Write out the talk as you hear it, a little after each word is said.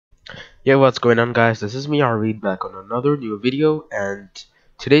Yeah, what's going on, guys? This is me, Arvid, back on another new video, and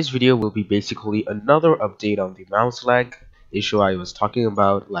today's video will be basically another update on the mouse lag issue I was talking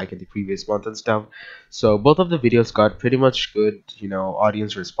about like in the previous month and stuff. So both of the videos got pretty much good,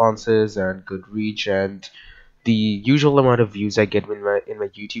 audience responses and good reach, and the usual amount of views I get in my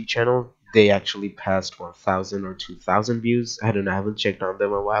YouTube channel, they actually passed 1,000 or 2,000 views. I don't know, I haven't checked on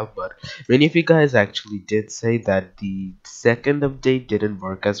them in a while, but many of you guys actually did say that the second update didn't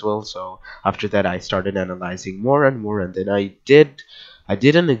work as well. So after that, I started analyzing more and more, and then I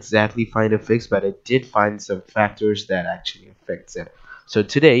didn't exactly find a fix, but I did find some factors that actually affects it. So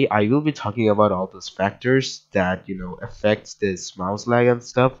today I will be talking about all those factors that affects this mouse lag and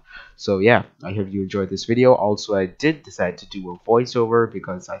stuff. So yeah, I hope you enjoyed this video. Also, I did decide to do a voiceover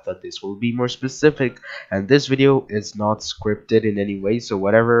because I thought this will be more specific, and this video is not scripted in any way, so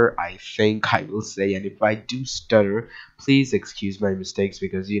whatever I think I will say, and if I do stutter, please excuse my mistakes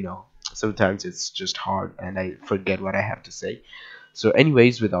because sometimes it's just hard and I forget what I have to say. So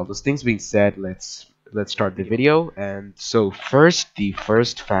anyways, with all those things being said, let's start the video. And so the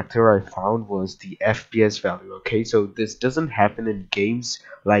first factor I found was the FPS value. Okay, so this doesn't happen in games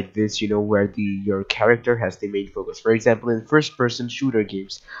like this, where your character has the main focus. For example, in first person shooter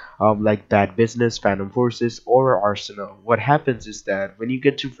games, like Bad Business, Phantom Forces, or Arsenal, what happens is that when you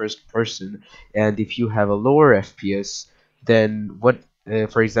get to first person, and if you have a lower FPS, then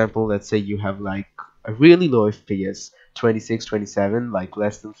for example, let's say you have like a really low FPS, 26, 27, like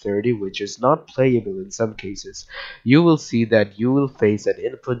less than 30, which is not playable in some cases, you will see that you will face an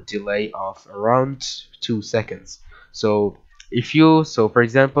input delay of around 2 seconds. So for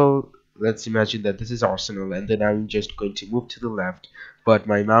example, let's imagine that this is Arsenal, and then I'm just going to move to the left, but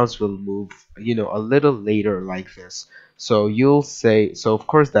my mouse will move, a little later like this. So you'll say, so of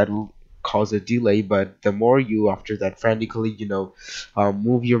course that will cause a delay, but the more you after that frantically,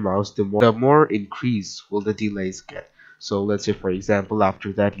 move your mouse, the more increase will the delays get. So let's say, for example,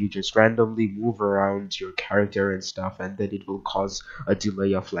 after that you just randomly move around your character and stuff, and then it will cause a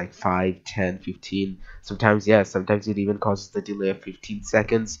delay of like 5, 10, 15. Sometimes, yeah, sometimes it even causes the delay of 15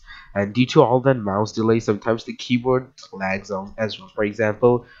 seconds. And due to all that mouse delay, sometimes the keyboard lags on as well. For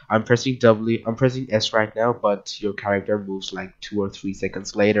example, I'm pressing S right now, but your character moves like 2 or 3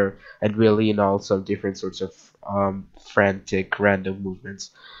 seconds later, and really in all some different sorts of frantic random movements.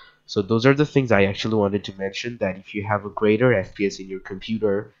 So those are the things I actually wanted to mention, that if you have a greater FPS in your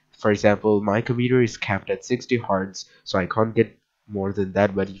computer, for example, my computer is capped at 60 Hz, so I can't get more than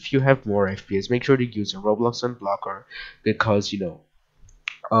that. But if you have more FPS, make sure to use a Roblox unblocker, because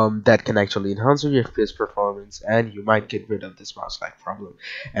that can actually enhance your FPS performance, and you might get rid of this mouse lag problem.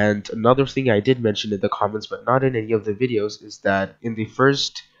 And another thing I did mention in the comments, but not in any of the videos, is that in the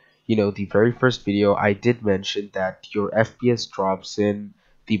very first video, I did mention that your FPS drops in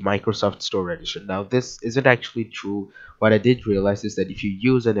the Microsoft Store edition. Now, this isn't actually true. What I did realize is that if you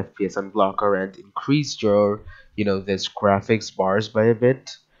use an FPS unblocker and increase your, this graphics bars by a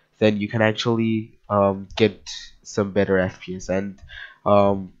bit, then you can actually get some better FPS. And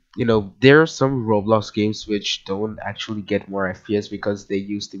there are some Roblox games which don't actually get more FPS because they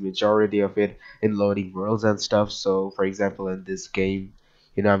use the majority of it in loading worlds and stuff. So for example, in this game,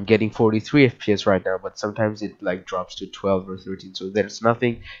 I'm getting 43 FPS right now, but sometimes it like drops to 12 or 13, so there's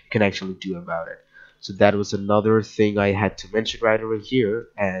nothing you can actually do about it. So that was another thing I had to mention right over here.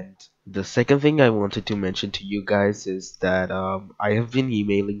 And the second thing I wanted to mention to you guys is that I have been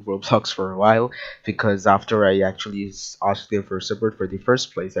emailing Roblox for a while, because after I actually asked them for support for the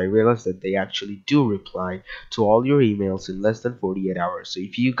first place, I realized that they actually do reply to all your emails in less than 48 hours. So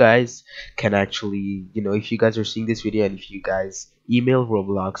if you guys can actually, if you guys are seeing this video and if you guys email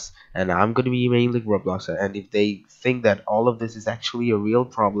Roblox, and I'm going to be emailing Roblox, and if they think that all of this is actually a real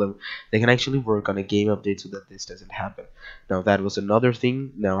problem, they can actually work on a game update so that this doesn't happen. Now that was another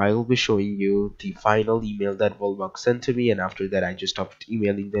thing. Now I will be showing you the final email that Roblox sent to me, and after that I just stopped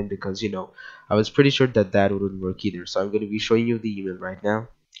emailing them because I was pretty sure that that wouldn't work either. So I'm going to be showing you the email right now.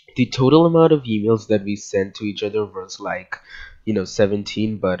 The total amount of emails that we sent to each other was like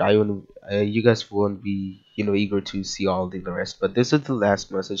 17, but you guys won't be eager to see all the rest. But this is the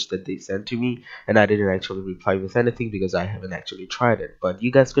last message that they sent to me, and I didn't actually reply with anything because I haven't actually tried it. But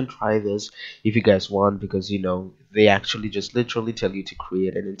you guys can try this if you guys want, because they actually just literally tell you to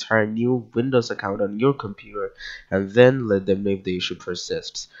create an entire new Windows account on your computer and then let them know if the issue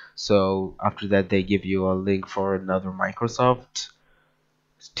persists. So after that, they give you a link for another Microsoft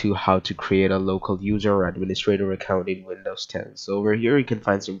to how to create a local user or administrator account in Windows 10. So over here you can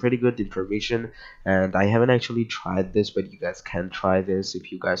find some pretty good information, and I haven't actually tried this, but you guys can try this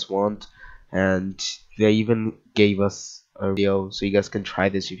if you guys want. And they even gave us a video, so you guys can try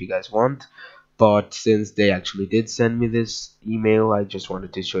this if you guys want. But since they actually did send me this email, I just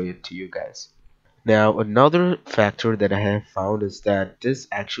wanted to show it to you guys. Now, another factor that I have found is that this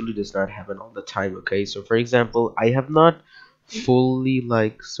actually does not happen all the time, okay? So, for example, I have not fully,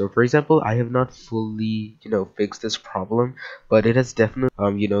 fixed this problem, but it has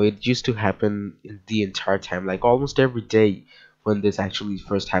definitely, it used to happen in the entire time, like almost every day when this actually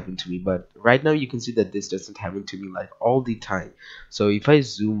first happened to me. But right now, you can see that this doesn't happen to me like all the time. So, if I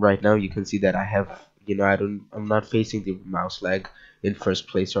zoom right now, you can see that I have, I'm not facing the mouse lag in first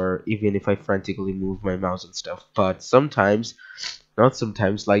place, or even if I frantically move my mouse and stuff. But sometimes, not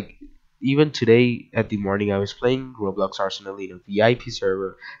sometimes, like even today at the morning, I was playing Roblox Arsenal in a VIP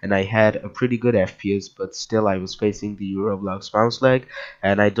server, and I had a pretty good FPS, but still I was facing the Roblox mouse lag,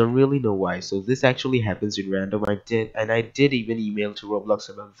 and I don't really know why. So this actually happens in random. I did even email to Roblox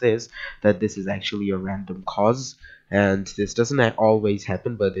about this, that this is actually a random cause, and this doesn't always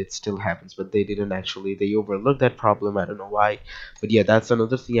happen, but it still happens. But they didn't actually, they overlooked that problem. I don't know why, but yeah, that's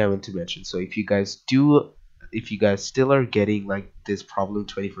another thing I want to mention. So if you guys still are getting like this problem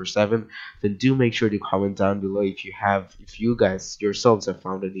 24/7, then do make sure to comment down below if you guys yourselves have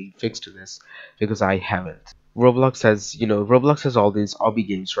found any fix to this, because I haven't. Roblox has all these obby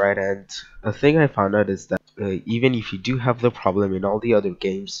games, right? And a thing I found out is that even if you do have the problem in all the other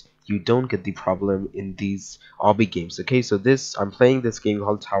games, you don't get the problem in these obby games. Okay, so I'm playing this game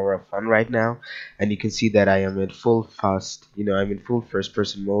called Tower of Fun right now, and you can see that I am in I'm in full first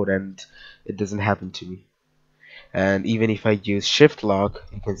person mode, and it doesn't happen to me. And even if I use shift lock,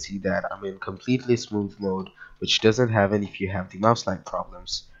 you can see that I'm in completely smooth mode, which doesn't happen if you have the mouse lag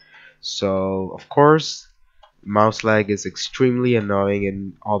problems. So of course, mouse lag is extremely annoying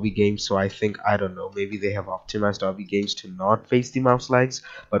in obby games, so I don't know, maybe they have optimized obby games to not face the mouse lags,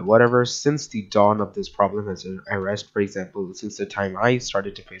 but whatever. Since the dawn of this problem has arisen, for example, since the time I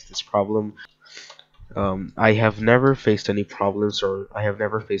started to face this problem, I have never faced any problems, or I have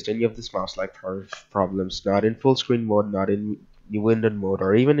never faced any of this mouse lag problems, not in full screen mode, not in windowed mode,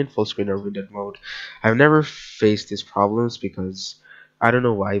 or even in full screen or windowed mode. I've never faced these problems because I don't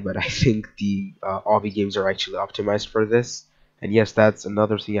know why, but I think the obby games are actually optimized for this. And yes, that's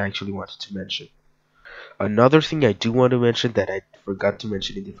another thing I actually wanted to mention. Another thing I do want to mention that I forgot to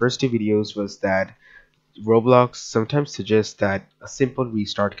mention in the first two videos was that Roblox sometimes suggests that a simple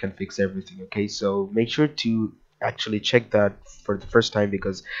restart can fix everything, okay? So make sure to actually check that for the first time,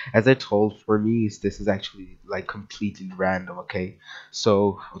 because as I told, for me, this is actually like completely random, okay?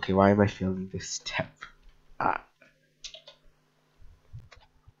 So, okay, why am I failing this step? Ah,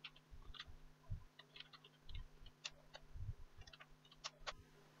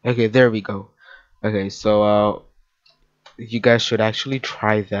 okay, there we go. Okay, so you guys should actually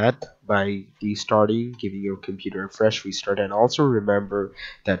try that by restarting, giving your computer a fresh restart, and also remember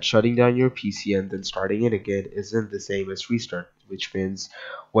that shutting down your PC and then starting it again isn't the same as restart, which means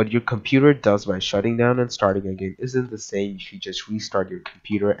what your computer does by shutting down and starting again isn't the same if you just restart your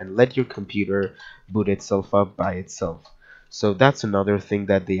computer and let your computer boot itself up by itself. So that's another thing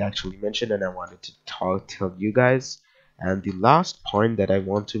that they actually mentioned, and I wanted to tell you guys. And the last point that I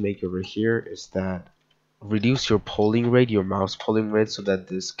want to make over here is that reduce your polling rate, your mouse polling rate, so that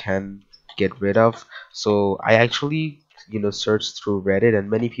this can get rid of. So I actually, searched through Reddit, and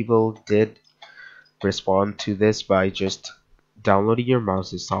many people did respond to this by just downloading your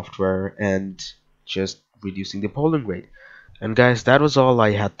mouse's software and just reducing the polling rate. And guys, that was all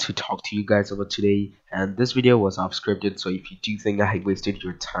I had to talk to you guys about today, and this video was off scripted, so if you do think I wasted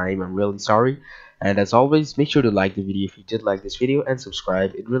your time, I'm really sorry. And as always, make sure to like the video if you did like this video, and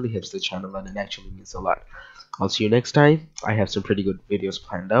subscribe. It really helps the channel and it actually means a lot. I'll see you next time. I have some pretty good videos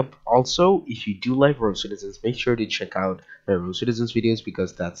planned up. Also, if you do like Road Citizens, make sure to check out my Road Citizens videos,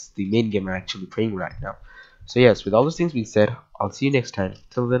 because that's the main game I'm actually playing right now. So yes, with all those things being said, I'll see you next time.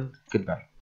 Till then, goodbye.